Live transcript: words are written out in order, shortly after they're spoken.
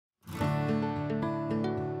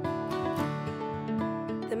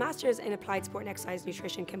Master's in Applied Sport and Exercise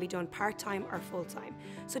Nutrition can be done part-time or full-time.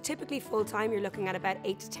 So typically full-time, you're looking at about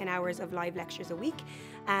 8 to 10 hours of live lectures a week.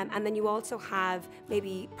 And then you also have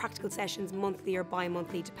maybe practical sessions monthly or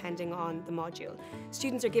bi-monthly depending on the module.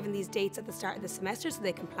 Students are given these dates at the start of the semester so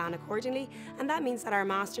they can plan accordingly, and that means that our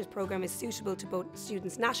Master's programme is suitable to both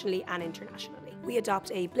students nationally and internationally. We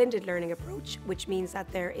adopt a blended learning approach, which means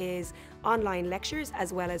that there is online lectures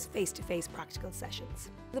as well as face-to-face practical sessions.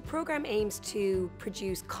 The programme aims to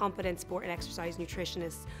produce competent sport and exercise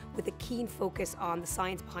nutritionists with a keen focus on the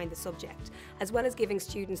science behind the subject, as well as giving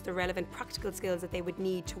students the relevant practical skills that they would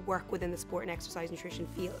need to work within the sport and exercise nutrition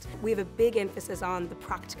field. We have a big emphasis on the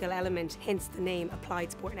practical element, hence the name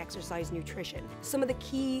Applied Sport and Exercise Nutrition. Some of the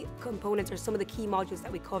key components or some of the key modules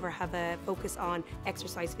that we cover have a focus on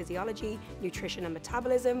exercise physiology, nutrition and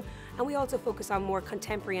metabolism, and we also focus on more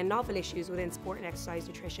contemporary and novel issues within sport and exercise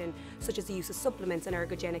nutrition, such as the use of supplements and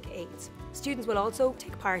ergogenic aids. Students will also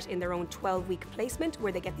take part in their own 12-week placement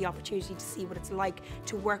where they get the opportunity to see what it's like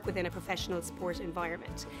to work within a professional sport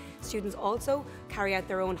environment. Students also carry out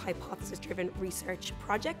their own hypothesis-driven research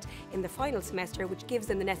project in the final semester, which gives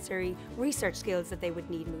them the necessary research skills that they would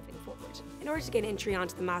need moving forward. In order to gain entry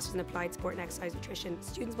onto the Masters in Applied Sport and Exercise Nutrition,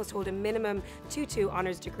 students must hold a minimum 2-2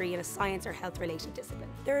 honours degree in a science or health-related discipline.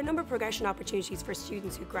 There are a number of progression opportunities for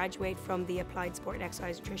students who graduate from the Applied Sport and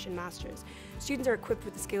Exercise Nutrition Masters. Students are equipped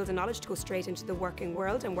with the skills and knowledge to go straight into the working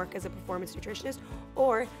world and work as a performance nutritionist,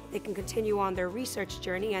 or they can continue on their research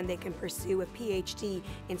journey and they can pursue a PhD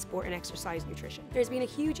in sport and exercise nutrition. There's been a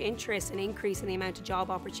huge interest and increase in the amount of job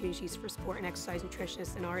opportunities for sport and exercise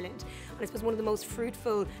nutritionists in Ireland. And I suppose one of the most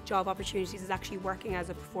fruitful job opportunities is actually working as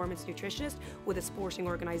a performance nutritionist with a sporting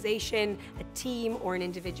organisation, a team or an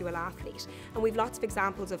individual athlete. And we've lots of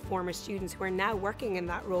examples of former students who are now working in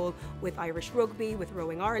that role with Irish Rugby, with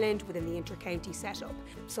Rowing Ireland, within the inter-county setup.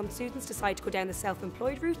 Some students decide to go down the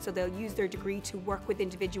self-employed route, so they'll use their degree to work with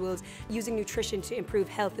individuals using nutrition to improve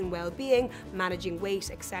health and well-being, managing weight,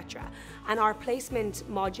 etc. And our placement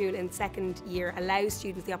module in second year allows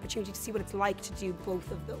students the opportunity to see what it's like to do both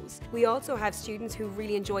of those. We also have students who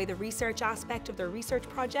really enjoy the research aspect of their research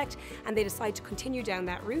project, and they decide to continue down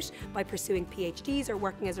that route by pursuing PhDs or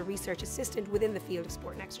working as a research assistant within the field of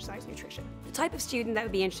sport and exercise nutrition. The type of student that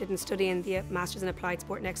would be interested in studying the Masters in Applied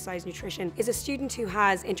Sport and Exercise Nutrition is a student who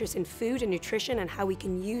has interest in food and nutrition and how we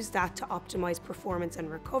can use that to optimise performance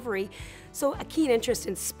and recovery. So a keen interest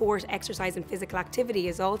in sport, exercise and physical activity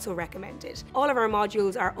is also recommended. All of our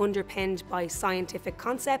modules are underpinned by scientific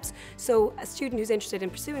concepts, so a student who's interested in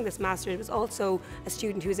pursuing this Master's is also a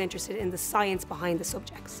student who's interested in the science behind the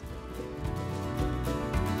subjects.